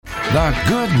The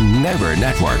Good Neighbor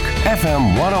Network,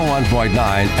 FM 101.9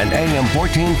 and AM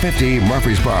 1450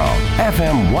 Murfreesboro,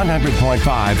 FM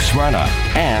 100.5 Smyrna,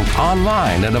 and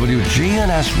online at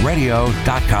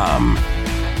WGNSradio.com.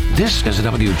 This is the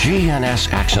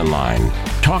WGNS Action Line,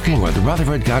 talking with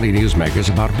Rutherford County newsmakers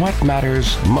about what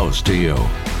matters most to you.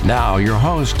 Now, your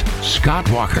host, Scott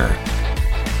Walker.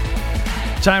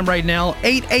 Time right now,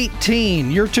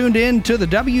 8:18. You're tuned in to the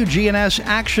WGNS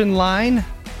Action Line.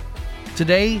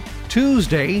 Today,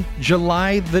 Tuesday,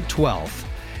 July the 12th.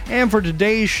 And for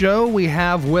today's show, we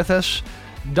have with us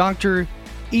Dr.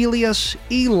 Elias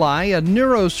Eli, a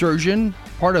neurosurgeon,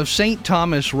 part of St.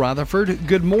 Thomas Rutherford.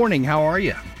 Good morning. How are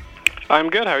you? I'm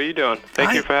good. How are you doing?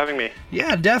 Thank you for having me.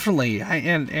 Yeah, definitely.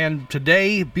 And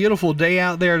today, beautiful day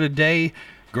out there today.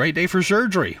 Great day for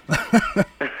surgery.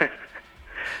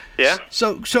 Yeah.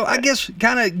 So I guess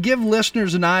kind of give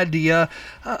listeners an idea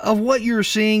of what you're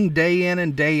seeing day in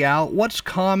and day out. What's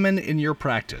common in your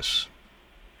practice?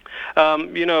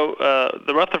 The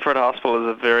Rutherford Hospital is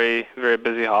a very, very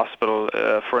busy hospital.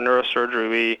 For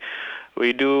neurosurgery,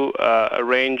 we do a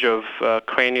range of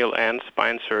cranial and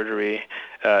spine surgery.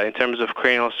 In terms of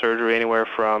cranial surgery, anywhere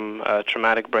from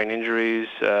traumatic brain injuries,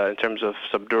 in terms of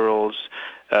subdurals,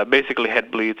 basically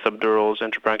head bleeds, subdurals,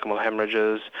 intraparenchymal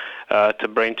hemorrhages, to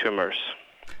brain tumors.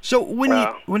 So when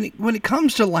it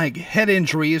comes to like head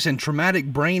injuries and traumatic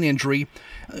brain injury,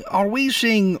 are we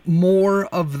seeing more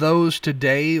of those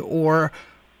today, or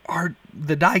are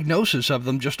the diagnosis of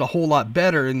them just a whole lot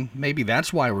better, and maybe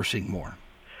that's why we're seeing more?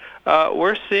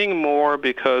 We're seeing more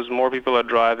because more people are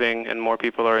driving and more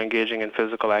people are engaging in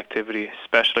physical activity,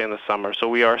 especially in the summer. So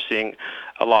we are seeing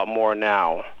a lot more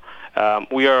now.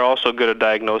 We are also good at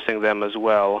diagnosing them as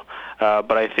well,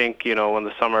 but I think, when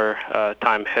the summer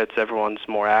time hits, everyone's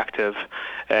more active,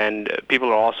 and people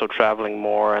are also traveling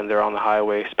more, and they're on the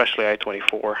highway, especially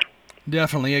I-24.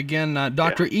 Definitely. Again,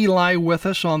 Dr. Eli with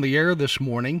us on the air this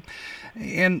morning.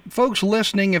 And folks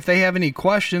listening, if they have any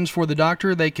questions for the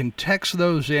doctor, they can text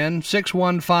those in,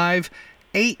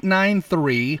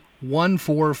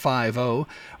 615-893-1450.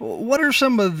 What are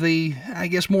some of the,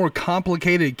 more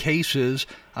complicated cases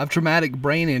of traumatic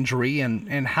brain injury,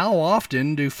 and how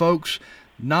often do folks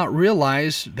not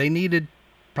realize they needed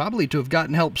probably to have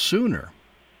gotten help sooner?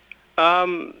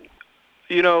 Common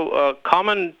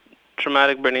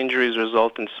traumatic brain injuries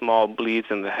result in small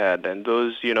bleeds in the head, and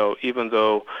those, even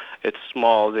though it's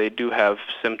small, they do have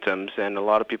symptoms, and a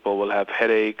lot of people will have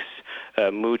headaches,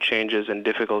 mood changes, and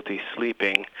difficulty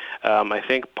sleeping. I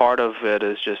think part of it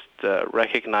is just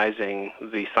recognizing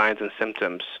the signs and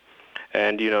symptoms.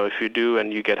 And, if you do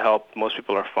and you get help, most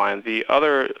people are fine. The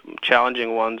other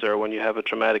challenging ones are when you have a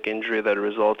traumatic injury that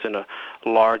results in a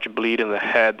large bleed in the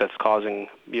head that's causing,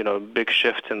 big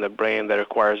shifts in the brain that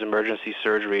requires emergency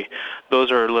surgery.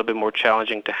 Those are a little bit more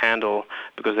challenging to handle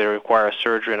because they require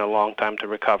surgery and a long time to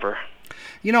recover.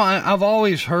 I've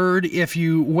always heard if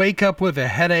you wake up with a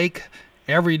headache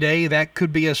every day, that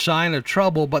could be a sign of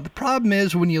trouble. But the problem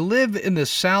is when you live in the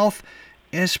South,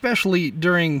 especially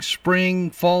during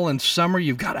spring, fall, and summer,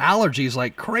 you've got allergies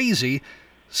like crazy.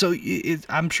 So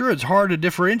I'm sure it's hard to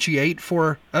differentiate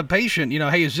for a patient.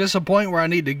 Hey, is this a point where I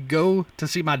need to go to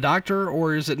see my doctor,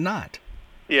 or is it not?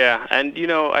 Yeah, and,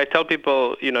 I tell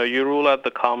people, you rule out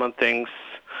the common things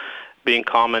being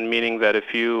common, meaning that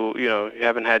if you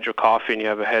haven't had your coffee and you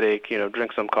have a headache,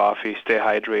 drink some coffee, stay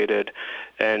hydrated,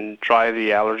 and try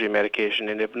the allergy medication.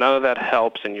 And if none of that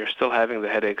helps and you're still having the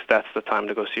headaches, that's the time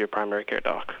to go see your primary care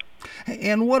doc.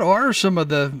 And what are some of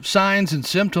the signs and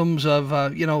symptoms of,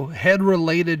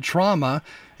 head-related trauma?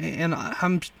 And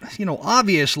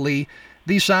obviously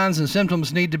these signs and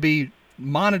symptoms need to be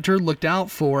monitored, looked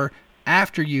out for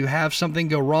after you have something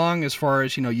go wrong, as far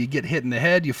as, you get hit in the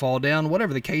head, you fall down,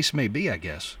 whatever the case may be, I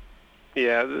guess.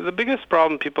 Yeah, the biggest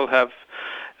problem people have,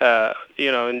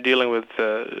 in dealing with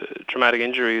traumatic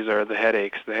injuries are the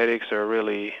headaches. The headaches are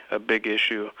really a big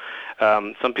issue.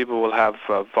 Some people will have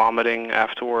vomiting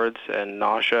afterwards and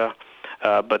nausea,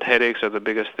 but headaches are the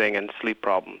biggest thing, and sleep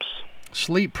problems.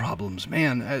 Sleep problems,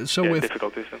 man. With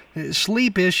difficulties.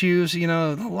 Sleep issues,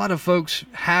 a lot of folks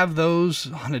have those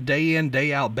on a day-in,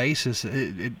 day-out basis.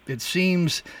 It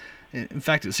seems, in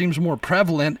fact, it seems more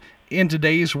prevalent in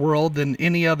today's world than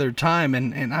any other time,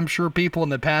 and I'm sure people in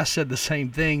the past said the same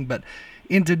thing, but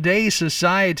in today's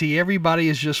society, everybody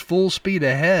is just full speed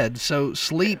ahead, so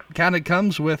sleep kind of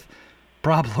comes with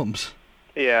problems.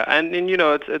 Yeah, and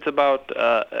it's about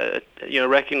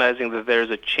recognizing that there's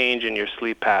a change in your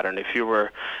sleep pattern. If you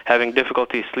were having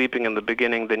difficulty sleeping in the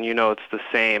beginning, then it's the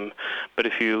same. But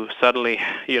if you suddenly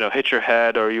hit your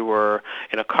head, or you were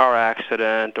in a car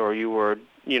accident, or you were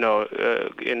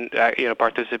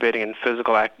participating in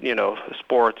physical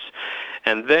sports,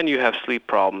 and then you have sleep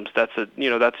problems. That's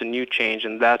a new change,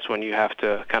 and that's when you have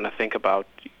to kind of think about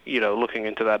looking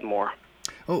into that more.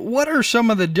 What are some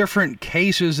of the different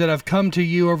cases that have come to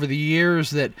you over the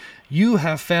years that you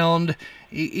have found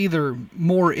either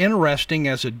more interesting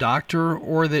as a doctor,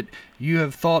 or that you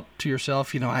have thought to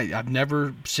yourself, I've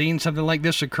never seen something like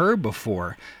this occur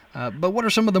before? But what are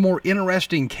some of the more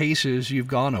interesting cases you've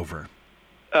gone over?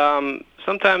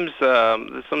 Sometimes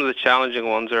some of the challenging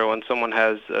ones are when someone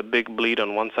has a big bleed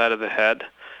on one side of the head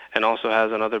and also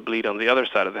has another bleed on the other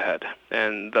side of the head.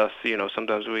 And thus,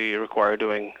 sometimes we require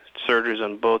doing surgeries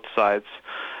on both sides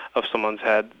of someone's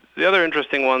head. The other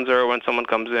interesting ones are when someone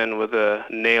comes in with a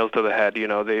nail to the head.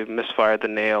 They've misfired the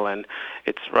nail and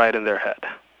it's right in their head.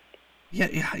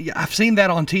 Yeah, I've seen that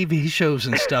on TV shows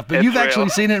and stuff, but you've actually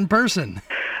seen it in person.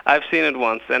 I've seen it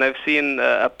once, and I've seen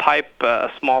a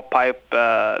small pipe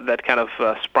that kind of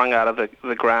sprung out of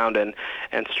the ground and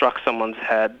struck someone's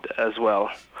head as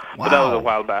well. Wow. But that was a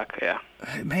while back, yeah.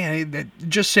 Man, it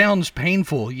just sounds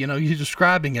painful, you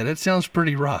describing it. It sounds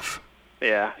pretty rough.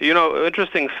 Yeah.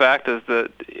 Interesting fact is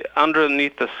that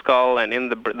underneath the skull and in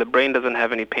the brain doesn't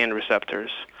have any pain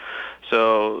receptors.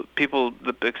 So people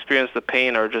that experience the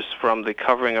pain are just from the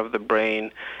covering of the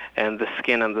brain and the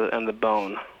skin and the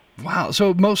bone. Wow.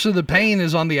 So most of the pain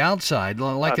is on the outside,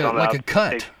 like a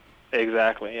cut.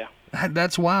 Exactly. Yeah.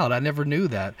 That's wild. I never knew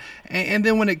that. And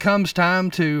then when it comes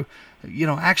time to,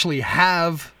 actually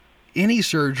have any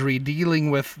surgery dealing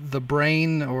with the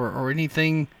brain or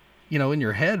anything, in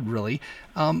your head, really,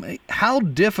 how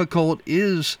difficult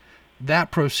is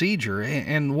that procedure,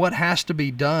 and what has to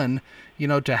be done,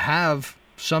 to have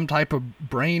some type of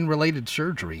brain-related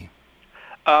surgery?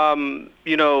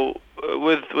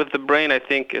 With the brain, I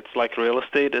think it's like real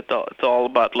estate. It's all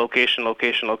about location,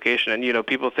 and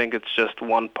people think it's just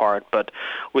one part, but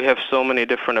we have so many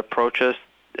different approaches,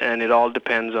 and it all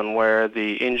depends on where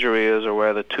the injury is or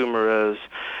where the tumor is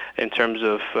in terms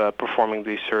of performing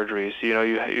these surgeries.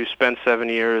 You spend 7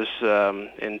 years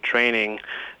in training,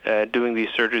 doing these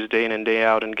surgeries day in and day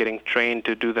out and getting trained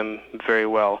to do them very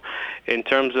well. In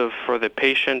terms of for the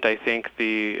patient, I think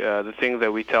the thing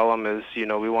that we tell them is,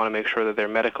 we want to make sure that they're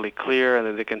medically clear and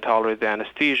that they can tolerate the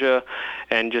anesthesia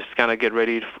and just kind of get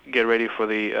ready for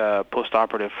the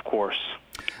post-operative course.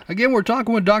 Again, we're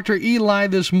talking with Dr. Eli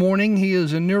this morning. He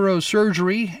is in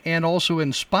neurosurgery and also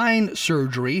in spine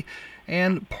surgery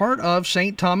and part of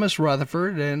St. Thomas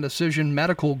Rutherford and Decision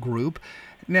Medical Group.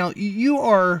 Now, you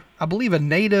are, I believe, a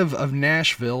native of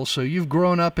Nashville, so you've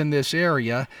grown up in this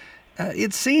area.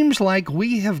 It seems like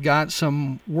we have got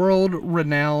some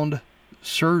world-renowned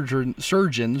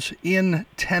surgeons in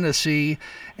Tennessee,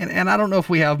 and I don't know if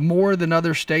we have more than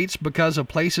other states because of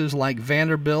places like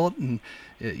Vanderbilt and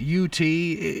UT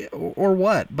or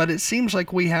what, but it seems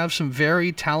like we have some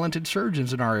very talented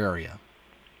surgeons in our area.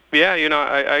 Yeah,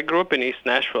 I grew up in East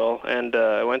Nashville, and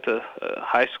I went to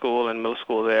high school and middle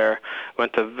school there,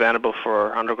 went to Vanderbilt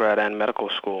for undergrad and medical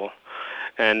school.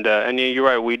 And you're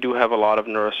right, we do have a lot of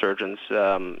neurosurgeons.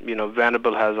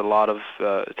 Vanderbilt has a lot of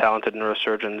talented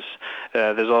neurosurgeons.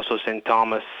 There's also St.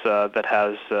 Thomas that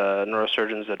has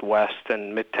neurosurgeons at West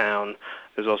and Midtown.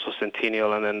 There's also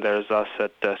Centennial, and then there's us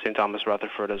at St. Thomas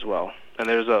Rutherford as well. And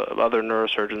there's other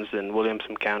neurosurgeons in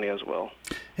Williamson County as well.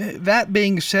 That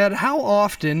being said, how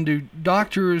often do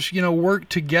doctors, work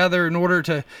together in order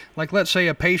to, like, let's say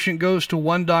a patient goes to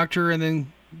one doctor and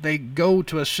then they go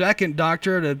to a second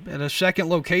doctor at a second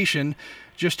location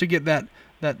just to get that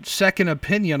second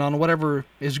opinion on whatever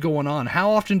is going on?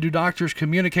 How often do doctors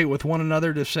communicate with one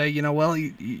another to say, well,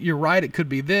 you're right, it could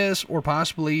be this, or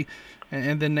possibly,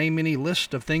 and then name any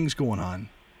list of things going on?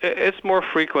 It's more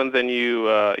frequent than you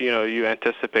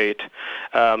anticipate.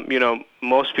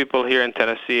 Most people here in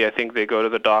Tennessee, I think they go to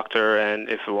the doctor, and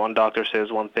if one doctor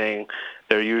says one thing,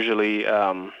 they're usually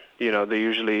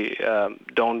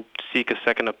don't seek a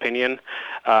second opinion.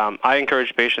 I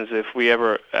encourage patients, if we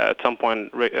ever at some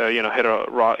point hit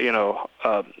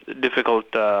a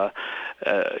difficult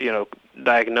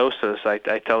diagnosis,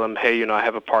 I tell them, hey, I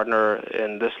have a partner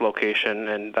in this location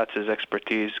and that's his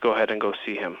expertise. Go ahead and go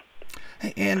see him.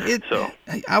 And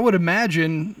I would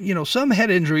imagine, some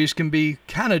head injuries can be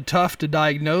kind of tough to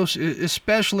diagnose,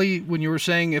 especially when you were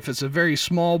saying if it's a very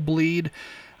small bleed.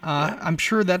 I'm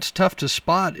sure that's tough to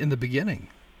spot in the beginning.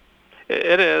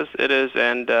 It is,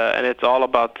 and it's all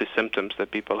about the symptoms that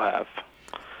people have.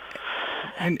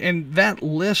 And that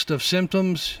list of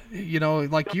symptoms,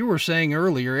 like you were saying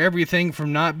earlier, everything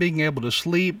from not being able to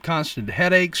sleep, constant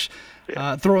headaches,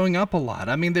 throwing up a lot.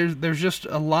 I mean, there's just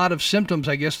a lot of symptoms,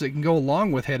 I guess, that can go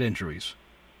along with head injuries.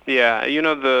 Yeah,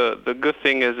 the good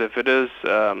thing is if it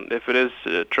is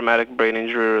traumatic brain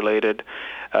injury related,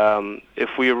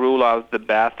 if we rule out the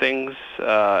bad things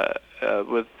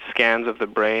with scans of the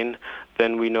brain,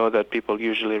 then we know that people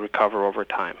usually recover over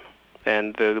time.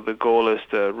 And the goal is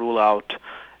to rule out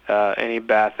any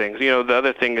bad things. The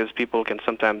other thing is people can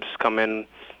sometimes come in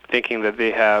thinking that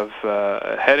they have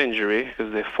a head injury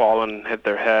because they've fallen, hit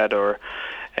their head,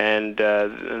 and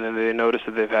then they notice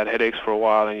that they've had headaches for a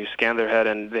while, and you scan their head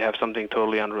and they have something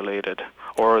totally unrelated,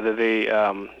 or that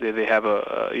they have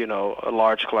a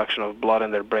large collection of blood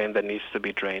in their brain that needs to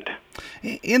be drained.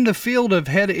 In the field of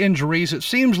head injuries, it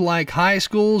seems like high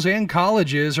schools and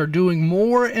colleges are doing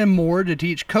more and more to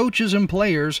teach coaches and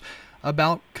players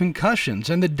about concussions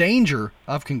and the danger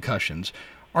of concussions.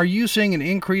 Are you seeing an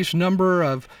increased number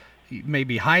of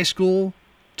maybe high school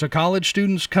to college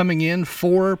students coming in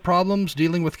for problems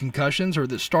dealing with concussions, or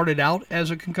that started out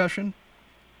as a concussion?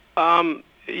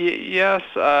 Yes,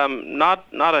 not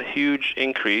a huge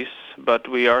increase, but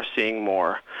we are seeing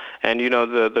more. And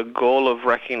the goal of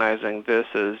recognizing this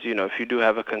is, if you do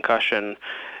have a concussion,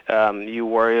 you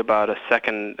worry about a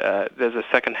second. There's a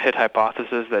second hit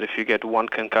hypothesis that if you get one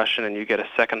concussion and you get a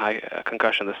second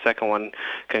concussion, the second one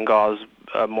can cause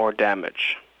more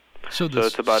damage. So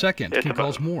second can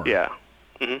cause more. Yeah.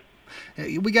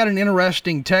 Mm-hmm. We got an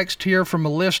interesting text here from a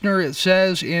listener. It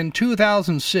says, in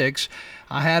 2006,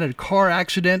 I had a car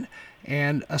accident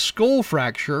and a skull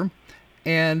fracture,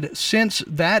 and since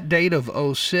that date of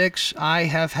 2006, I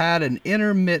have had an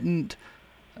intermittent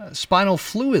spinal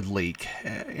fluid leak.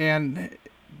 And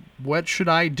what should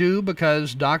I do?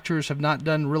 Because doctors have not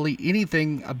done really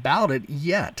anything about it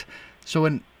yet. So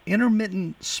an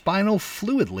intermittent spinal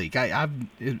fluid leak,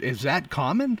 is that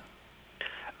common?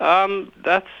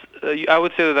 That's I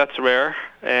would say that's rare,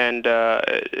 and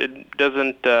it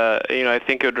doesn't. I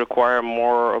think it would require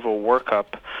more of a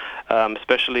workup,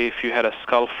 especially if you had a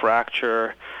skull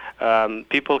fracture.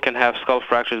 People can have skull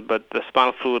fractures, but the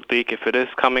spinal fluid leak, if it is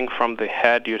coming from the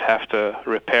head, you'd have to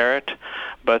repair it.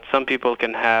 But some people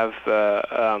can have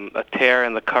a tear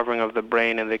in the covering of the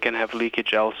brain, and they can have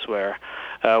leakage elsewhere.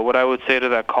 What I would say to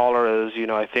that caller is,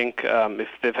 I think if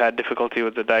they've had difficulty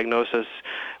with the diagnosis,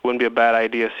 it wouldn't be a bad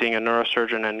idea seeing a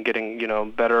neurosurgeon and getting,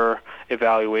 better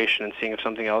evaluation and seeing if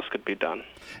something else could be done.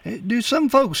 Do some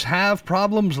folks have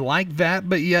problems like that,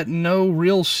 but yet no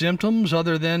real symptoms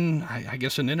other than, I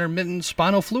guess, an intermittent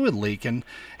spinal fluid leak? And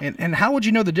how would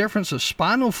you know the difference of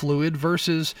spinal fluid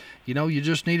versus, you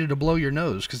just needed to blow your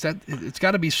nose? Because it's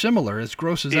got to be similar, as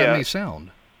gross as that may sound.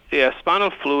 Yeah,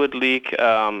 spinal fluid leak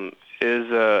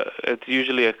it's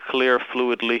usually a clear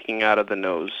fluid leaking out of the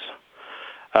nose,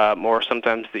 or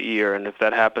sometimes the ear. And if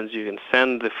that happens, you can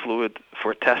send the fluid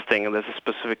for testing, and there's a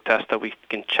specific test that we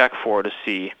can check for to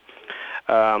see.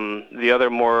 The other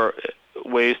more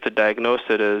ways to diagnose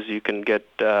it is you can get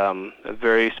a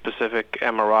very specific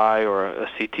MRI or a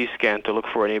CT scan to look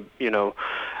for any,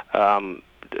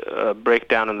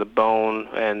 breakdown in the bone.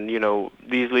 And,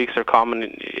 these leaks are common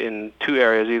in two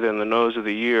areas, either in the nose or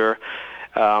the ear.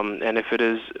 And if it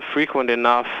is frequent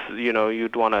enough,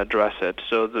 you'd want to address it.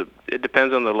 So it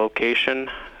depends on the location,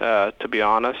 to be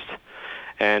honest,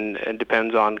 and it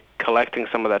depends on collecting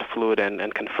some of that fluid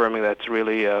and confirming that's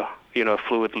really a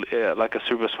fluid, like a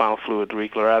cerebrospinal fluid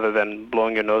leak, rather than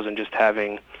blowing your nose and just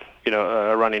having,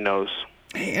 a runny nose.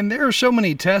 And there are so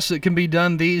many tests that can be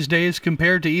done these days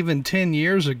compared to even 10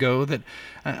 years ago that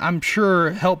I'm sure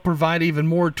help provide even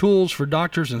more tools for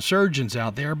doctors and surgeons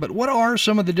out there. But what are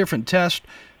some of the different tests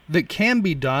that can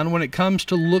be done when it comes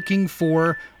to looking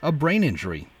for a brain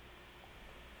injury?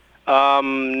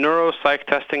 Neuropsych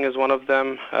testing is one of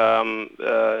them.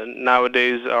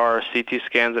 Nowadays, our CT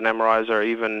scans and MRIs are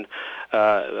even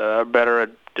better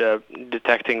at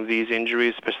detecting these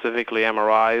injuries, specifically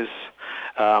MRIs.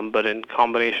 But in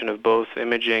combination of both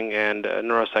imaging and a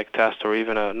neuropsych test or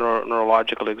even a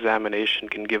neurological examination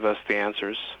can give us the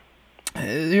answers.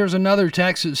 Here's another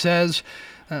text that says,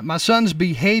 my son's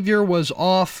behavior was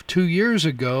off 2 years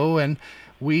ago, and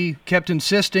we kept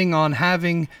insisting on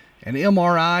having an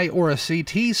MRI or a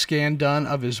CT scan done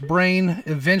of his brain.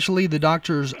 Eventually, the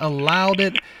doctors allowed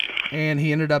it, and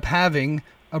he ended up having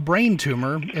a brain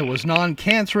tumor. It was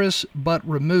non-cancerous, but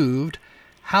removed.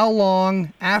 How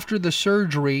long after the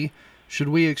surgery should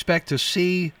we expect to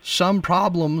see some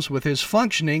problems with his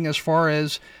functioning as far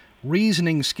as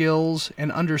reasoning skills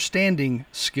and understanding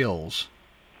skills?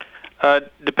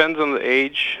 Depends on the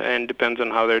age and depends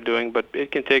on how they're doing, but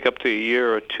it can take up to a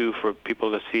year or two for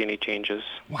people to see any changes.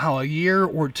 Wow, a year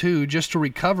or two just to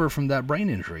recover from that brain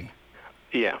injury.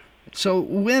 Yeah. So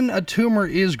when a tumor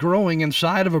is growing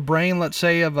inside of a brain, let's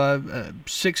say of a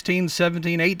 16,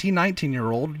 17, 18,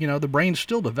 19-year-old, the brain's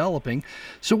still developing.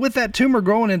 So with that tumor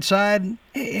growing inside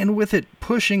and with it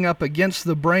pushing up against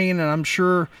the brain, and I'm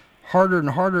sure harder and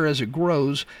harder as it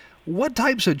grows, what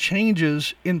types of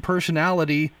changes in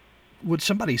personality would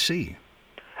somebody see?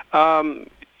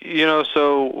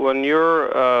 So when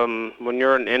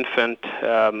you're an infant,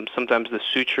 sometimes the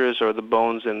sutures or the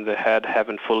bones in the head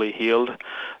haven't fully healed.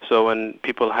 So when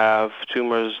people have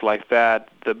tumors like that,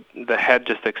 the head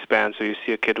just expands, so you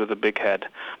see a kid with a big head.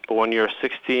 But when you're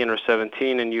 16 or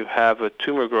 17 and you have a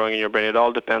tumor growing in your brain, it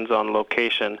all depends on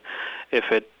location.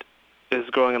 If it is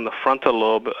growing in the frontal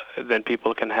lobe, then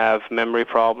people can have memory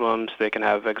problems, they can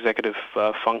have executive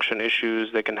function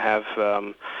issues, they can have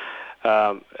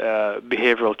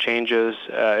behavioral changes.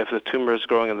 If the tumor is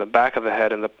growing in the back of the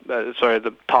head,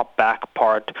 the top back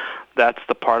part, that's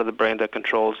the part of the brain that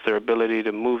controls their ability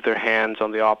to move their hands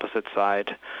on the opposite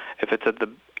side. If it's at the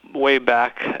way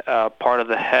back part of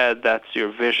the head, that's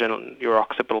your vision, your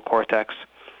occipital cortex,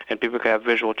 and people can have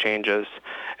visual changes.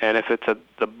 And if it's at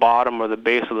the bottom or the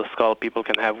base of the skull, people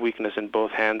can have weakness in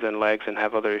both hands and legs and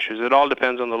have other issues. It all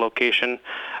depends on the location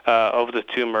of the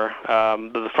tumor.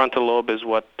 The frontal lobe is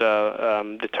what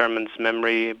determines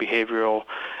memory, behavioral,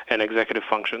 and executive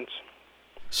functions.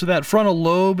 So that frontal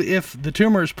lobe, if the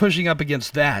tumor is pushing up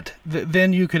against that,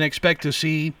 then you can expect to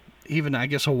see even, I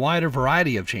guess, a wider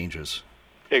variety of changes.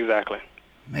 Exactly.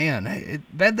 Man,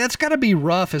 that's got to be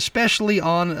rough, especially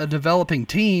on a developing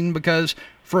teen, because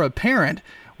for a parent,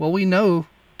 well, we know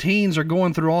teens are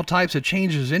going through all types of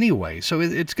changes anyway. So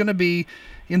it's going to be,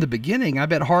 in the beginning, I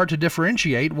bet, hard to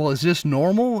differentiate. Well, is this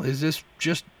normal? Is this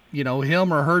just,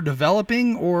 him or her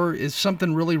developing, or is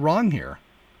something really wrong here?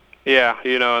 Yeah,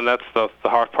 and that's the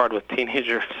hard part with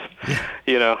teenagers.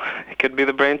 It could be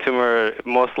the brain tumor,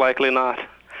 most likely not.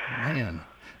 Man.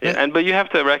 Yeah, but you have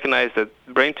to recognize that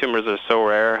brain tumors are so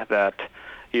rare that,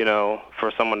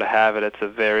 for someone to have it, it's a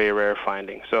very rare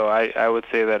finding. So I would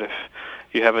say that if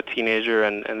you have a teenager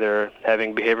and they're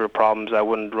having behavioral problems, I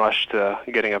wouldn't rush to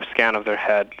getting a scan of their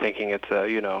head thinking it's a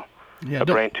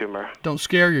brain tumor. Don't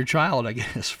scare your child, I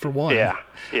guess, for one. Yeah.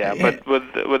 But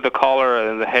with the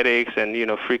cholera and the headaches and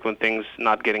frequent things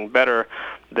not getting better,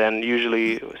 then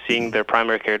usually seeing their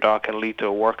primary care doc can lead to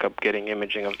a workup, getting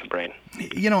imaging of the brain.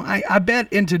 I bet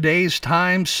in today's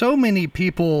time, so many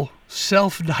people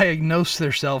self-diagnose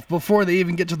themselves before they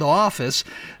even get to the office,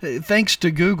 thanks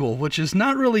to Google, which is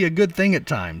not really a good thing at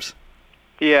times.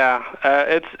 Yeah,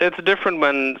 it's different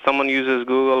when someone uses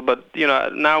Google, but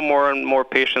now more and more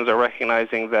patients are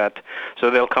recognizing that. So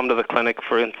they'll come to the clinic,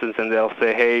 for instance, and they'll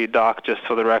say, "Hey, doc, just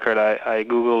for the record, I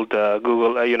Googled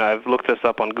Google. I've looked this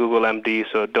up on Google MD,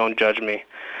 so don't judge me."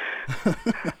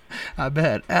 I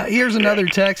bet. Here's another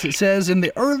text. It says, in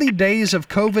the early days of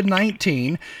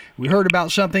COVID-19, we heard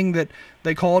about something that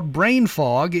they called brain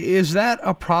fog. Is that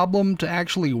a problem to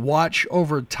actually watch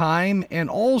over time? And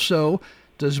also,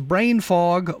 does brain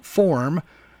fog form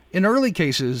in early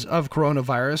cases of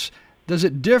coronavirus? Does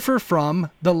it differ from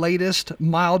the latest,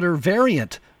 milder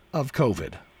variant of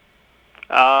COVID?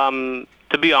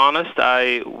 To be honest,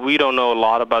 we don't know a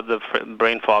lot about the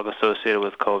brain fog associated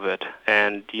with COVID.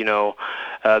 And,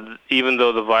 even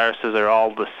though the viruses are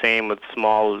all the same with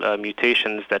small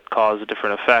mutations that cause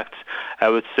different effects, I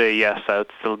would say, yes, I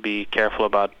would still be careful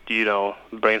about,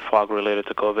 brain fog related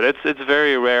to COVID. It's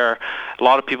very rare. A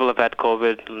lot of people have had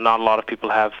COVID. Not a lot of people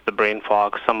have the brain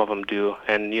fog. Some of them do.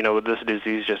 And, with this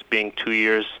disease just being 2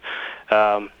 years,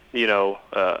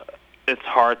 it's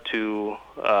hard to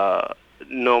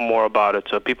know more about it,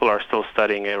 so people are still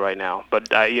studying it right now.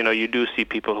 But you do see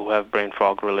people who have brain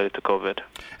fog related to COVID.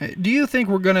 Do you think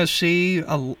we're going to see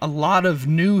a lot of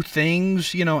new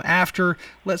things, after,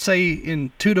 let's say,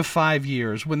 in 2 to 5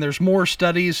 years, when there's more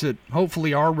studies that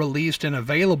hopefully are released and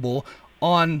available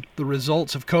on the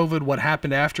results of COVID, what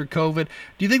happened after COVID?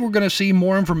 Do you think we're going to see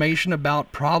more information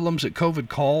about problems that COVID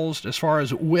caused as far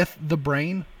as with the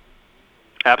brain?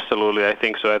 Absolutely, I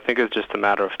think so. I think it's just a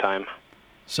matter of time.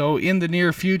 So in the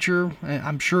near future,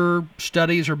 I'm sure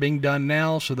studies are being done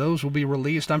now, so those will be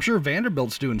released. I'm sure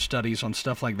Vanderbilt's doing studies on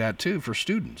stuff like that, too, for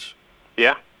students.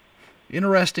 Yeah.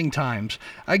 Interesting times.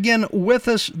 Again, with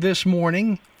us this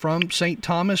morning from St.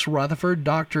 Thomas Rutherford,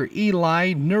 Dr.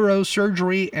 Eli,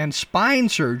 neurosurgery and spine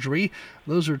surgery.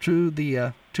 Those are two of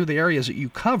the areas that you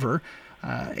cover.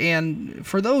 And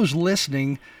for those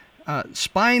listening,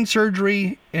 spine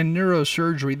surgery and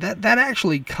neurosurgery, that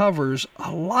actually covers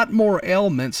a lot more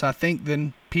ailments, I think,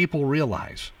 than people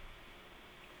realize.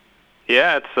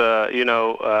 Yeah, it's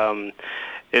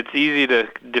It's easy to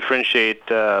differentiate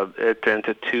it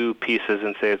into two pieces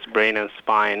and say it's brain and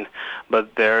spine,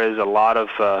 but there is a lot of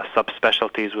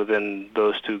subspecialties within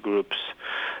those two groups.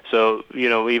 So,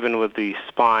 even with the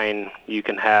spine, you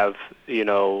can have,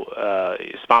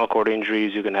 spinal cord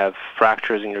injuries, you can have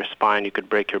fractures in your spine, you could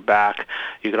break your back.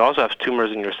 You could also have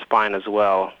tumors in your spine as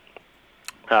well.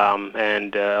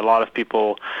 And a lot of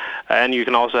people, and you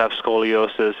can also have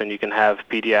scoliosis, and you can have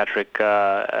pediatric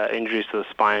injuries to the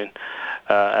spine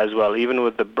as well. Even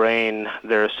with the brain,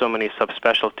 there are so many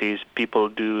subspecialties. People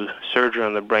do surgery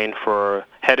on the brain for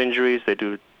head injuries. They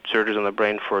do surgeries on the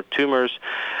brain for tumors.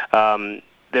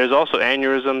 There's also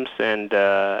aneurysms and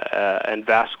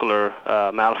vascular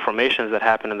malformations that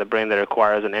happen in the brain that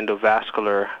requires an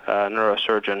endovascular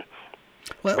neurosurgeon.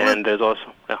 And there's also,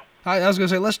 I was going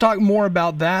to say, let's talk more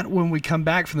about that when we come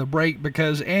back from the break,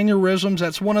 because aneurysms,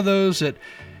 that's one of those that,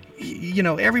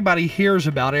 everybody hears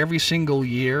about every single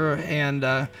year, and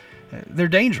they're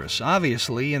dangerous,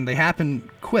 obviously, and they happen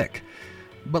quick.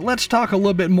 But let's talk a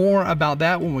little bit more about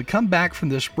that when we come back from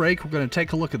this break. We're going to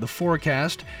take a look at the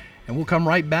forecast, and we'll come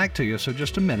right back to you, so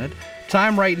just a minute.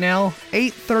 Time right now,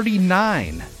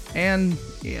 8:39. And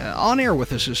on air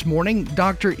with us this morning,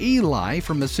 Dr. Eli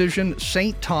from Physician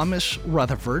St. Thomas,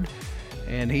 Rutherford.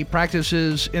 And he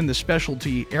practices in the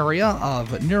specialty area of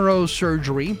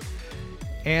neurosurgery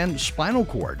and spinal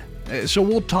cord. So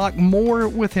we'll talk more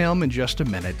with him in just a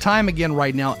minute. Time again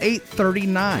right now,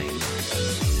 8:39.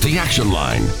 The Action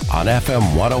Line on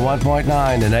FM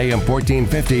 101.9 and AM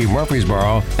 1450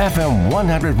 Murfreesboro, FM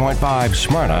 100.5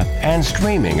 Smyrna, and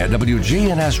streaming at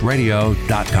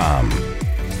WGNSradio.com.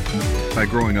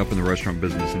 Growing up in the restaurant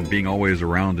business and being always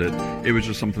around it, it was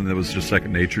just something that was just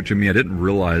second nature to me. I didn't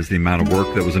realize the amount of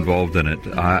work that was involved in it.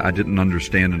 I didn't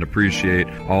understand and appreciate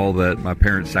all that my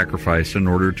parents sacrificed in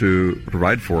order to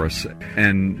provide for us.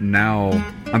 And now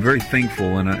I'm very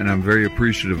thankful and I'm very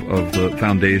appreciative of the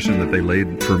foundation that they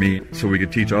laid for me so we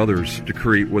could teach others to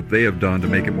create what they have done to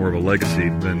make it more of a legacy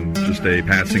than just a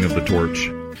passing of the torch.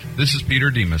 This is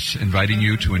Peter Demas inviting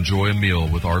you to enjoy a meal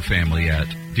with our family at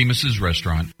Demas's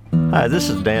Restaurant. Hi, this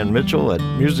is Dan Mitchell at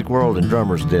Music World and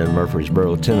Drummers Den,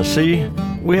 Murfreesboro, Tennessee.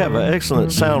 We have an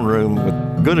excellent sound room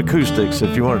with good acoustics.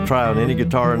 If you want to try out any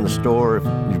guitar in the store, if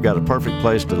you've got a perfect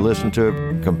place to listen to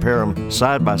it, compare them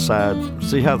side by side,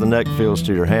 see how the neck feels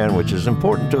to your hand, which is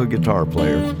important to a guitar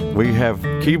player. We have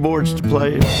keyboards to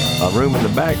play, a room in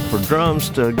the back for drums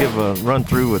to give a run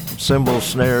through with cymbals,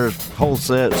 snares, whole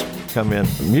sets. Come in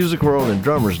Music World and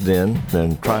Drummers Den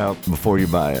and try out before you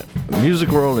buy it. Music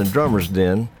World and Drummers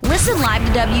Den. Listen live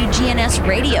to WGNS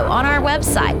Radio on our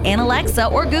website and Alexa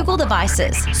or Google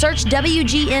devices. Search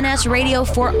WGNS Radio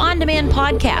for on-demand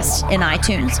podcasts in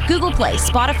iTunes, Google Play,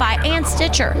 Spotify, and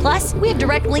Stitcher. Plus, we have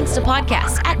direct links to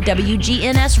podcasts at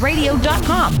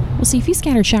WGNSradio.com. We'll see a few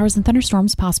scattered showers and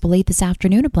thunderstorms possible late this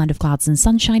afternoon. A blend of clouds and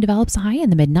sunshine develops, high in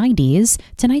the mid-90s.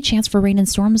 Tonight, chance for rain and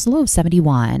storms, low of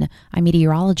 71. I'm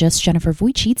meteorologist Jennifer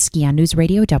Wojcicki on News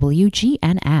Radio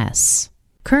WGNS.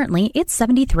 Currently, it's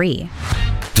 73.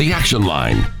 The Action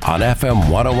Line on FM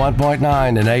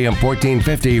 101.9 and AM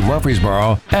 1450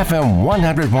 Murfreesboro, FM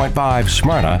 100.5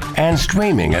 Smyrna, and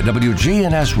streaming at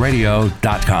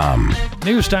WGNSradio.com.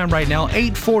 News time right now,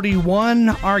 8:41.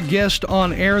 Our guest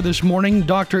on air this morning,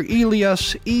 Dr.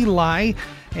 Elias Eli,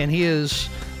 and he is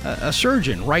a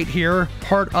surgeon right here,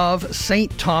 part of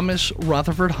St. Thomas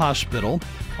Rutherford Hospital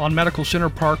on Medical Center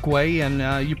Parkway,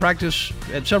 and you practice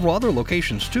at several other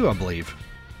locations too, I believe.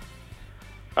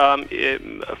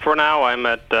 For now, I'm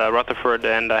at Rutherford,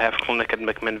 and I have a clinic at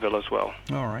McMinnville as well.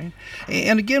 All right.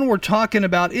 And again, we're talking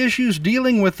about issues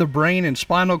dealing with the brain and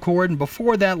spinal cord. And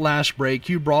before that last break,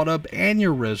 you brought up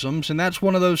aneurysms, and that's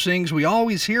one of those things we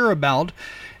always hear about.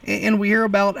 And we hear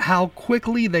about how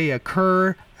quickly they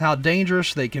occur, how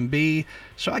dangerous they can be.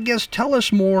 So I guess tell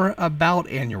us more about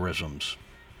aneurysms.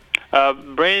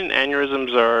 Brain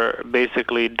aneurysms are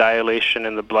basically dilation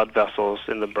in the blood vessels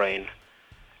in the brain.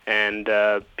 And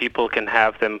people can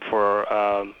have them for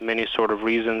many sort of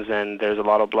reasons, and there's a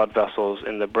lot of blood vessels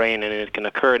in the brain, and it can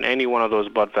occur in any one of those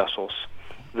blood vessels.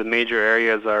 The major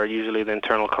areas are usually the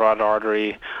internal carotid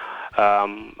artery,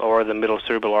 or the middle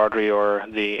cerebral artery, or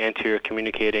the anterior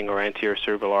communicating or anterior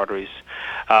cerebral arteries.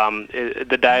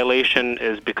 The dilation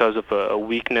is because of a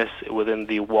weakness within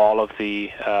the wall of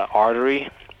the artery.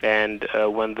 And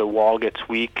when the wall gets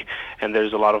weak and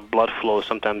there's a lot of blood flow,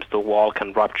 sometimes the wall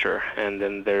can rupture, and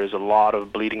then there's a lot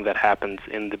of bleeding that happens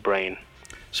in the brain.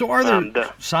 So are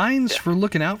there signs for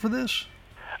looking out for this?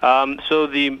 So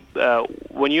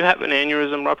when you have an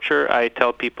aneurysm rupture, I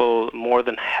tell people more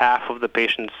than half of the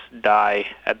patients die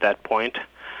at that point.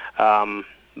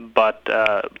 but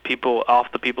the people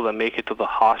that make it to the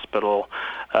hospital,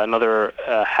 another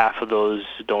half of those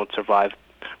don't survive,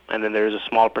 and then there's a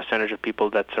small percentage of people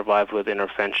that survive with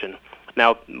intervention.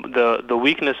 Now, the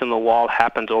weakness in the wall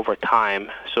happens over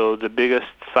time, so the biggest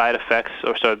side effects,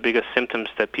 biggest symptoms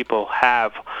that people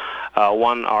have,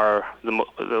 one are,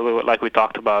 like we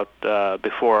talked about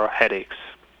before, headaches.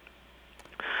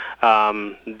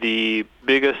 The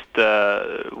biggest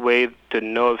way to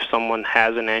know if someone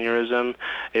has an aneurysm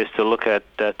is to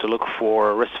look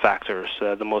for risk factors.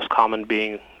 The most common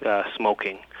being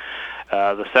smoking.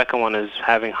 The second one is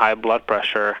having high blood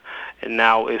pressure. And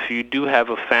now, if you do have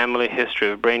a family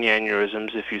history of brain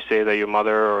aneurysms, if you say that your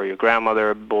mother or your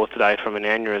grandmother both died from an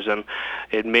aneurysm,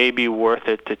 it may be worth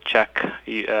it to check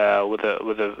with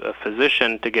a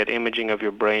physician to get imaging of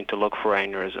your brain to look for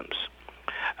aneurysms.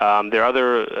 There are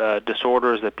other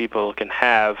disorders that people can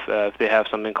have if they have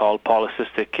something called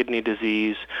polycystic kidney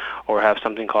disease, or have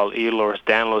something called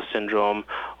Ehlers-Danlos syndrome,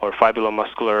 or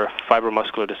fibromuscular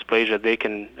dysplasia. They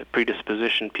can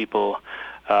predisposition people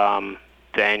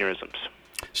to aneurysms.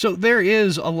 So there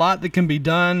is a lot that can be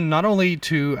done, not only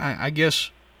to, I guess,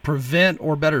 prevent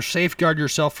or better safeguard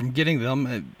yourself from getting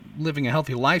them, living a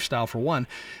healthy lifestyle for one,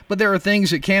 but there are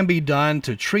things that can be done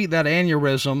to treat that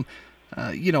aneurysm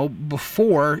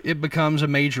before it becomes a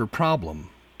major problem.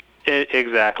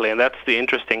 Exactly, and that's the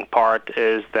interesting part,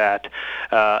 is that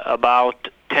about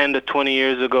 10 to 20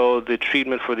 years ago, the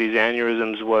treatment for these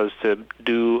aneurysms was to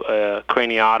do a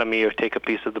craniotomy, or take a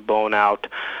piece of the bone out,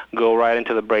 go right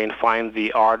into the brain, find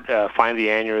the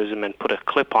aneurysm, and put a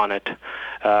clip on it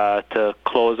to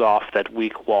close off that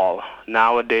weak wall.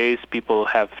 Nowadays, people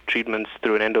have treatments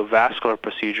through an endovascular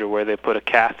procedure where they put a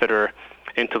catheter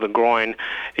into the groin.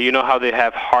 You know how they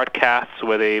have heart caths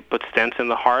where they put stents in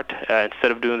the heart?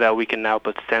 Instead of doing that, we can now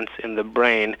put stents in the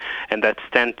brain, and that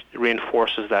stent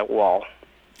reinforces that wall.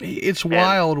 It's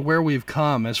wild where we've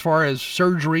come as far as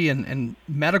surgery and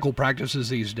medical practices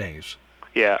these days.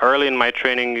 Yeah, early in my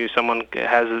training, someone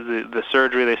has the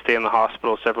surgery, they stay in the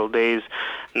hospital several days.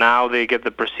 Now they get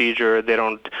the procedure, they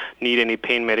don't need any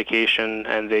pain medication,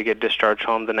 and they get discharged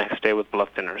home the next day with blood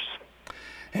thinners.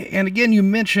 And again, you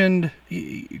mentioned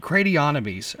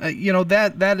craniotomies.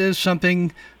 That is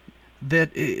something that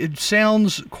it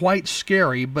sounds quite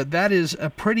scary, but that is a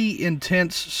pretty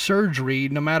intense surgery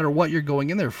no matter what you're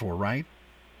going in there for, right?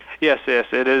 Yes,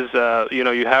 it is.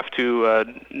 You have to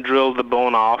drill the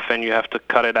bone off, and you have to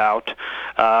cut it out.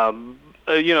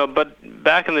 But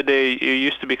back in the day, it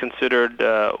used to be considered,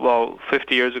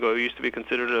 50 years ago, it used to be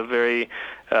considered a very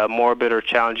morbid or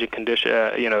challenging condition,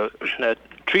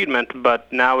 treatment.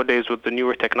 But nowadays, with the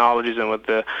newer technologies and with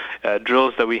the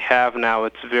drills that we have now,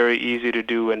 it's very easy to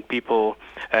do, and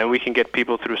we can get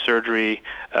people through surgery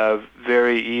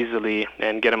very easily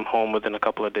and get them home within a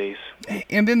couple of days.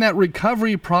 And then that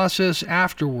recovery process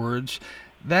afterwards,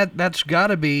 that's got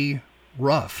to be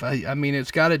rough. I mean,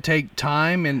 it's got to take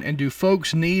time, and do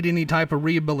folks need any type of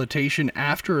rehabilitation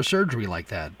after a surgery like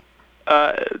that?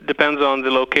 Depends on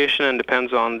the location and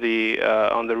depends on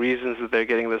the reasons that they're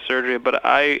getting the surgery. But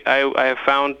I have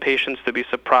found patients to be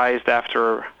surprised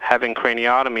after having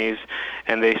craniotomies,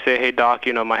 and they say, "Hey doc,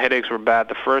 my headaches were bad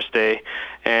the first day,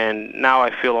 and now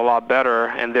I feel a lot better,"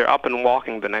 and they're up and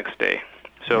walking the next day.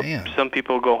 So some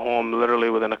people go home literally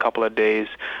within a couple of days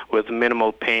with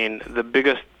minimal pain. The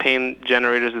biggest pain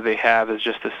generators that they have is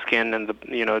just the skin and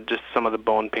just some of the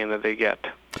bone pain that they get.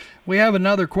 We have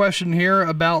another question here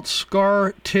about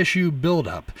scar tissue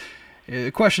buildup. The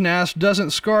question asks,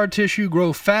 doesn't scar tissue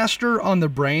grow faster on the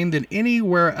brain than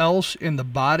anywhere else in the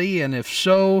body? And if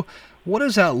so, what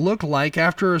does that look like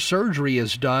after a surgery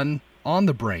is done on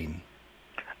the brain?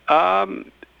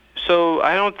 So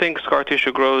I don't think scar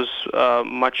tissue grows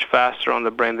much faster on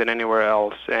the brain than anywhere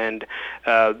else, and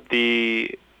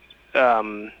the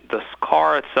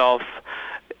scar itself,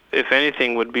 if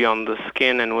anything, would be on the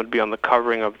skin and would be on the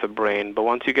covering of the brain. But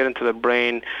once you get into the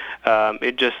brain,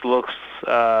 it just looks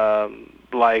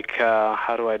like,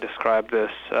 how do I describe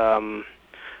this?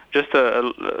 Just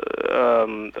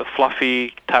a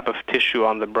fluffy type of tissue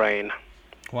on the brain.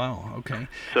 Wow, okay.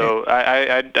 So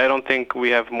I don't think we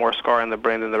have more scar in the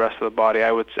brain than the rest of the body.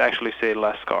 I would actually say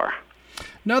less scar.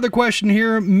 Another question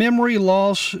here, memory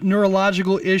loss,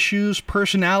 neurological issues,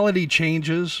 personality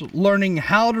changes, learning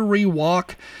how to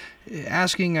re-walk.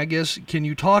 Asking, I guess, can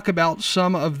you talk about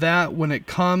some of that when it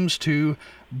comes to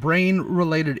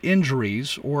brain-related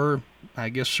injuries, or I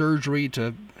guess surgery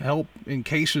to help in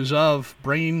cases of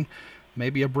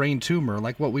maybe a brain tumor,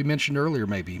 like what we mentioned earlier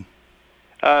maybe?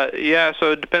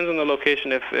 So it depends on the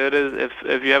location.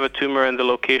 If you have a tumor in the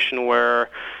location where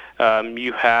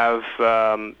you have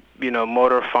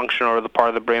motor function or the part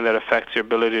of the brain that affects your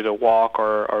ability to walk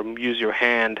or use your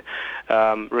hand,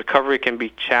 recovery can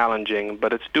be challenging,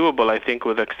 but it's doable, I think,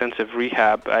 with extensive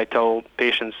rehab. I tell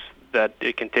patients that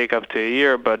it can take up to a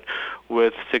year, but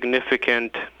with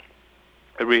significant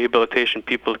rehabilitation,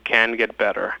 people can get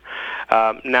better.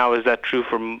 Now, is that true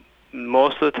for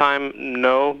most of the time?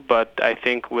 No, but I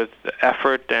think with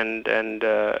effort and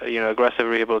aggressive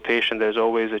rehabilitation, there's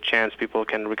always a chance people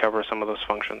can recover some of those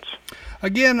functions.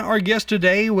 Again, our guest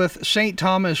today with St.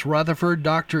 Thomas Rutherford,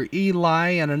 Dr. Eli,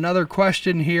 and another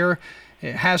question here.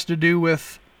 It has to do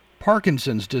with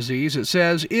Parkinson's disease. It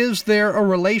says, is there a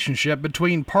relationship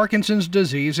between Parkinson's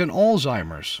disease and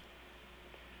Alzheimer's?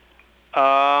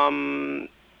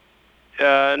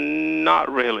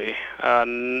 Not really.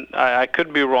 I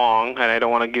could be wrong, and I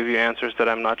don't want to give you answers that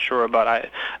I'm not sure about.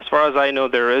 As far as I know,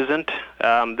 there isn't.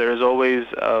 There is always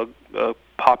a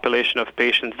population of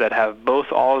patients that have both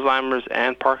Alzheimer's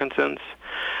and Parkinson's,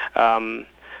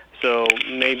 so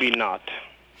maybe not.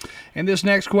 And this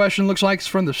next question looks like it's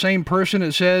from the same person.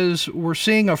 It says, we're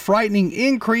seeing a frightening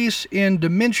increase in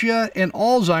dementia and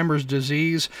Alzheimer's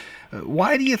disease.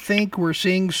 Why do you think we're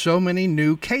seeing so many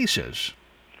new cases?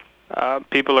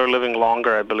 People are living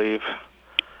longer, I believe.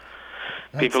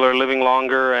 People are living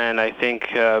longer, and I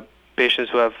think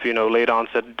patients who have, late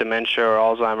onset dementia or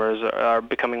Alzheimer's are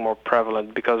becoming more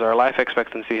prevalent because our life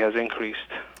expectancy has increased.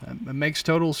 It makes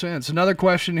total sense. Another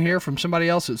question here from somebody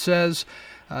else that says,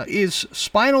 is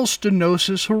spinal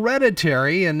stenosis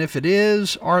hereditary? And if it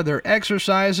is, are there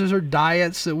exercises or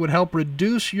diets that would help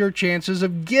reduce your chances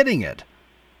of getting it?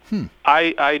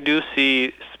 I do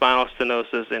see spinal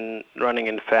stenosis running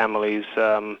in families.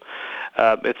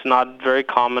 It's not very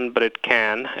common, but it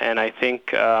can. And I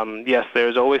think, yes,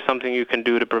 there's always something you can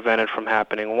do to prevent it from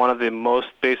happening. One of the most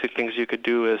basic things you could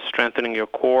do is strengthening your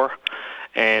core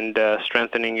and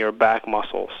strengthening your back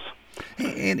muscles.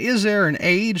 And is there an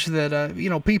age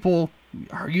that, people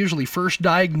are usually first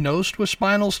diagnosed with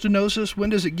spinal stenosis? When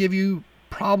does it give you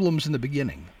problems in the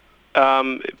beginning?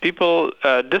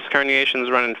 Disc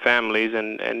herniations run in families,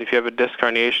 and if you have a disc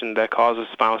herniation that causes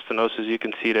spinal stenosis, you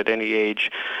can see it at any age,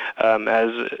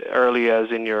 as early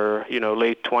as in your,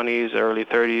 late 20s, early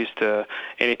 30s, to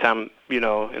any time,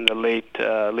 in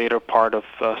the later part of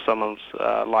someone's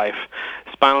life.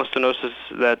 Spinal stenosis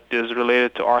that is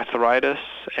related to arthritis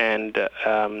and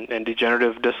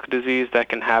degenerative disc disease, that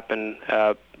can happen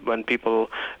when people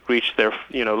reach their,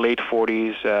 late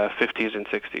 40s, 50s, and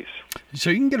 60s. So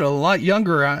you can get a lot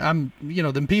younger,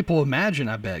 than people imagine,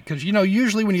 I bet. Because,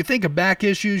 usually when you think of back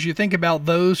issues, you think about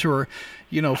those who are,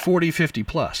 40, 50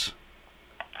 plus.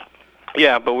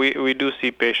 Yeah, but we do see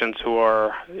patients who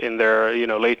are in their,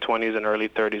 late 20s and early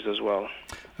 30s as well.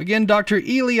 Again, Dr.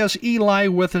 Elias Eli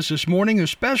with us this morning, who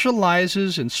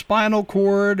specializes in spinal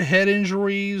cord, head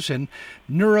injuries, and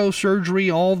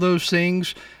neurosurgery, all those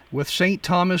things, with St.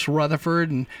 Thomas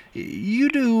Rutherford. And you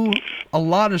do a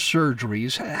lot of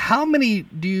surgeries. How many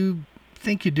do you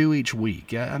think you do each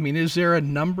week? Is there a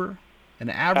number, an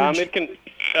average? It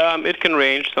can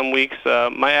range. Some weeks,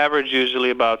 my average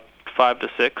usually about 5 to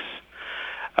 6.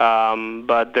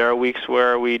 But there are weeks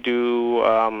where we do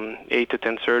 8 to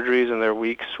 10 surgeries, and there are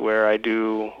weeks where I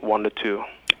do 1 to 2.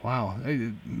 Wow,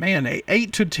 man,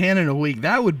 8 to 10 in a week,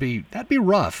 that'd be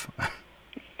rough.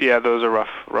 Yeah, those are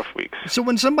rough weeks. So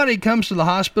when somebody comes to the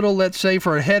hospital, let's say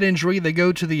for a head injury, they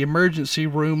go to the emergency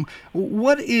room,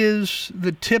 what is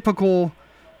the typical,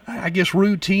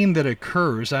 routine that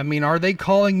occurs? Are they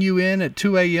calling you in at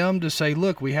 2 a.m. to say,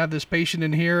 look, we have this patient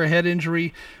in here, a head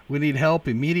injury, we need help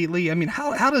immediately?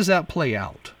 How does that play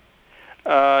out?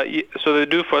 So they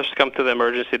do first come to the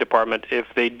emergency department. If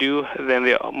they do, then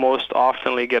they most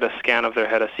oftenly get a scan of their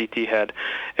head, a CT head.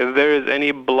 If there is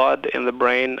any blood in the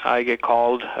brain, I get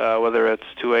called, whether it's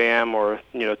 2 a.m. or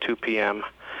 2 p.m.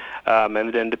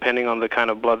 And then depending on the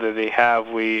kind of blood that they have,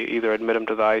 we either admit them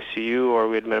to the ICU or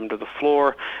we admit them to the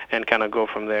floor and kind of go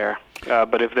from there.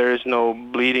 But if there is no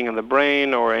bleeding in the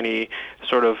brain or any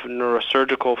sort of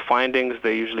neurosurgical findings,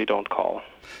 they usually don't call.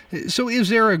 So is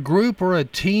there a group or a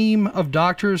team of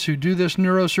doctors who do this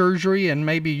neurosurgery, and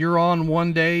maybe you're on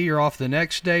one day, you're off the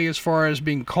next day, as far as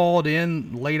being called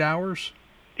in late hours?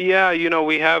 Yeah,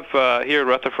 we have here at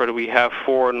Rutherford, we have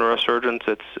 4 neurosurgeons.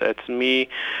 It's me.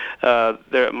 I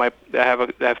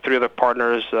have 3 other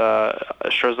partners.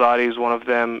 Shahzadi is one of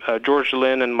them. George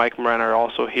Lynn and Mike Moran are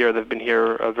also here. They've been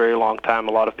here a very long time.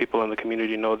 A lot of people in the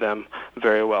community know them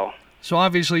very well. So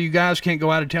obviously you guys can't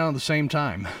go out of town at the same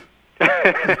time.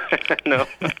 No.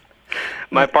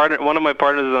 One of my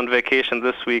partners is on vacation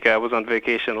this week. I was on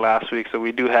vacation last week, so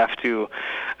we do have to,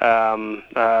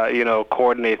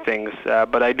 coordinate things.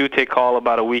 But I do take call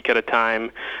about a week at a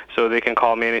time, so they can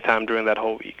call me anytime during that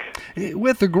whole week.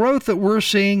 With the growth that we're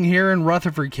seeing here in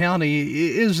Rutherford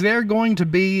County, is there going to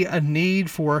be a need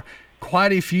for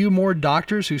quite a few more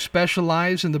doctors who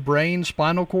specialize in the brain,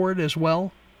 spinal cord as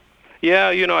well? Yeah,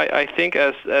 I think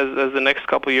as the next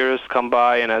couple of years come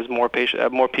by and as more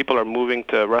people are moving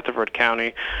to Rutherford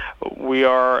County, we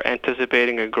are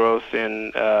anticipating a growth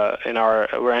in our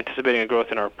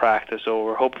practice.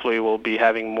 So hopefully we'll be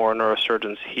having more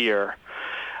neurosurgeons here,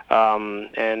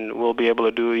 and we'll be able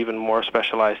to do even more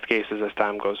specialized cases as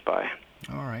time goes by.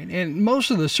 All right. And most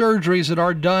of the surgeries that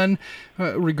are done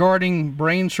regarding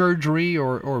brain surgery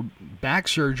or back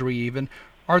surgery even,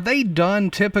 are they done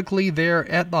typically there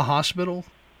at the hospital?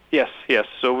 Yes.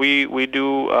 So we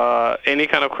do any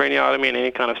kind of craniotomy and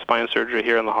any kind of spine surgery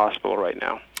here in the hospital right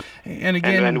now. And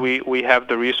again, and we have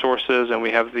the resources and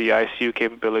we have the ICU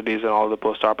capabilities and all the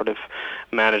postoperative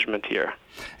management here.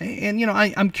 And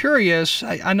I'm curious.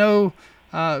 I know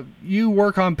you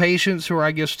work on patients who are,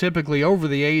 I guess, typically over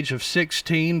the age of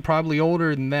 16, probably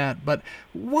older than that. But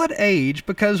what age?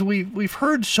 Because we've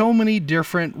heard so many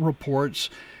different reports.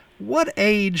 What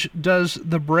age does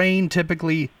the brain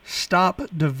typically stop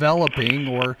developing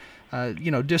or,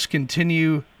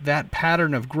 discontinue that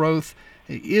pattern of growth?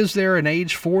 Is there an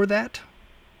age for that?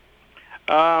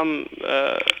 I've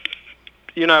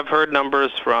heard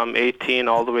numbers from 18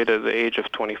 all the way to the age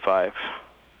of 25.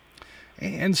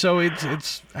 And so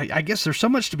I guess there's so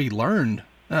much to be learned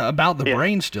about the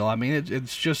brain still. I mean,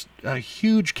 it's just a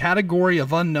huge category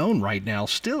of unknown right now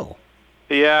still.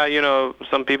 Yeah,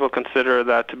 some people consider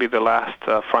that to be the last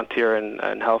frontier in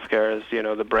healthcare is,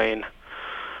 the brain.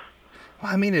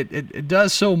 Well, I mean, it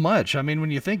does so much. I mean, when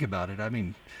you think about it, I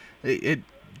mean, it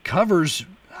covers,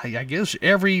 I guess,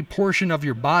 every portion of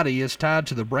your body is tied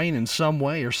to the brain in some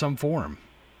way or some form.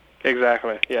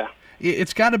 Exactly, yeah.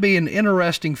 It's got to be an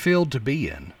interesting field to be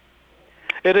in.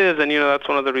 It is, and that's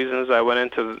one of the reasons I went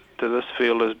into this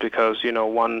field is because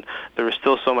one, there is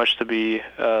still so much to be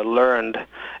learned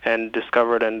and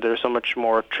discovered, and there's so much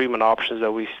more treatment options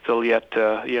that we still yet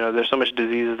there's so much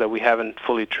diseases that we haven't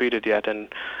fully treated yet,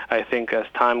 and I think as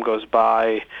time goes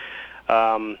by,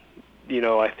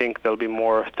 I think there'll be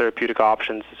more therapeutic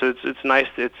options. So it's nice.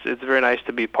 It's very nice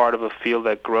to be part of a field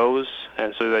that grows,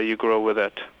 and so that you grow with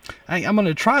it. I'm going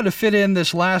to try to fit in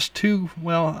this last two.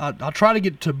 Well, I'll try to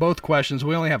get to both questions.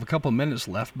 We only have a couple of minutes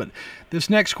left. But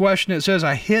this next question, it says,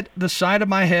 I hit the side of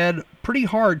my head pretty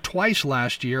hard twice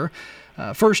last year.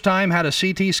 First time, had a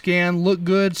CT scan, looked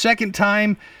good. Second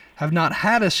time, have not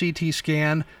had a CT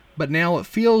scan, but now it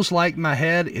feels like my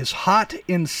head is hot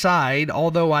inside,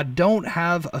 although I don't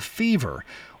have a fever.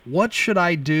 What should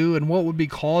I do, and what would be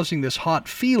causing this hot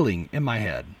feeling in my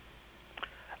head?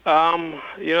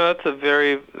 That's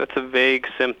a vague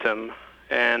symptom,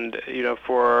 and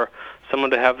for someone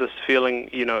to have this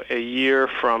feeling, a year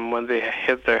from when they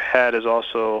hit their head is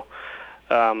also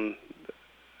not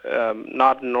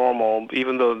normal.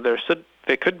 Even though there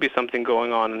could be something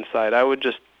going on inside, I would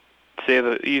just say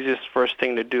the easiest first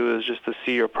thing to do is just to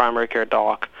see your primary care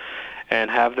doc and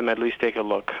have them at least take a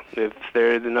look. If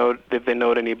they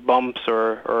note any bumps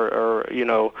or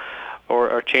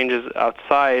changes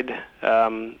outside,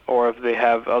 or if they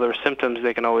have other symptoms,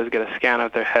 they can always get a scan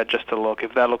of their head just to look.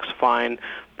 If that looks fine,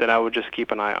 then I would just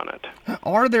keep an eye on it.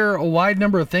 Are there a wide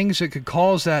number of things that could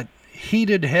cause that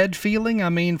heated head feeling? I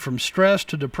mean, from stress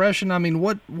to depression. I mean,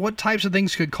 what types of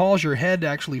things could cause your head to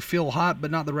actually feel hot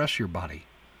but not the rest of your body?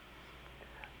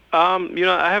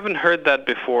 I haven't heard that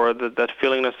before, that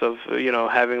feelingness of,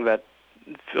 having that,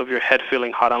 of your head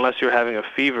feeling hot, unless you're having a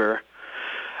fever.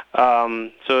 So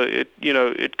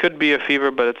it could be a fever,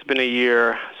 but it's been a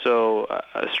year, so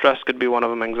stress could be one of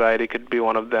them, anxiety could be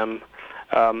one of them.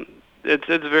 It's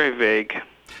very vague.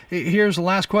 Here's the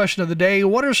last question of the day.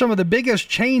 What are some of the biggest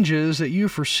changes that you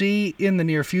foresee in the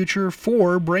near future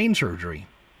for brain surgery?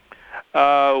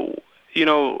 A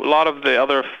lot of the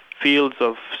other fields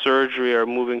of surgery are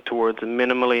moving towards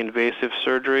minimally invasive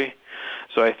surgery.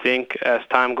 So I think as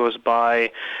time goes by,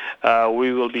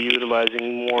 we will be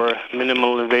utilizing more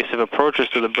minimal invasive approaches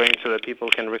to the brain so that people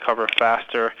can recover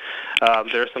faster.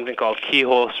 There's something called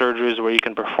keyhole surgeries where you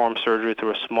can perform surgery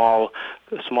through a smaller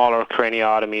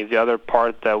craniotomy. The other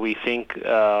part that we think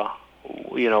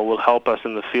will help us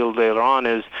in the field later on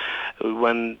is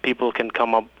when people can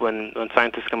when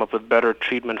scientists come up with better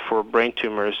treatment for brain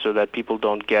tumors so that people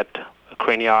don't get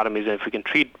craniotomies. And if we can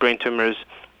treat brain tumors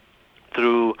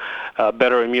through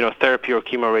better immunotherapy or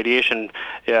chemoradiation,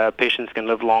 patients can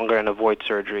live longer and avoid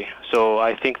surgery. So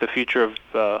I think the future of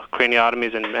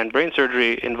craniotomies and brain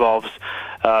surgery involves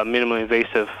minimally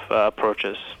invasive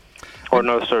approaches, or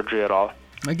no surgery at all.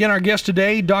 Again, our guest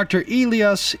today, Dr.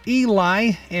 Elias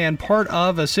Elie, and part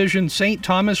of Incision St.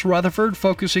 Thomas Rutherford,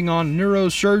 focusing on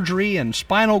neurosurgery and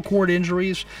spinal cord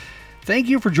injuries. Thank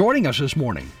you for joining us this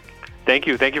morning. Thank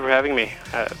you. Thank you for having me.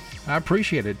 I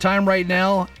appreciate it. Time right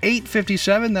now,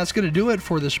 8:57. That's going to do it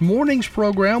for this morning's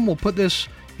program. We'll put this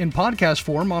in podcast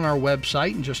form on our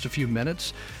website in just a few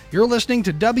minutes. You're listening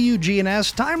to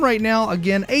WGNS. Time right now,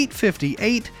 again,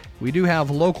 8:58. We do have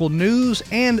local news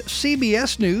and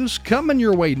CBS News coming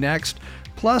your way next,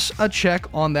 plus a check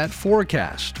on that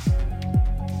forecast.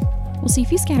 We'll see a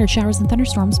few scattered showers and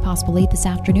thunderstorms possible late this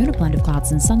afternoon. A blend of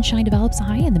clouds and sunshine develops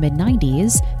high in the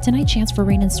mid-90s. Tonight, chance for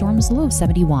rain and storms, low of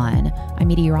 71. I'm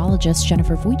meteorologist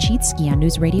Jennifer Wojcicki on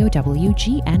News Radio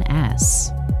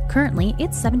WGNS. Currently,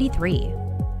 it's 73.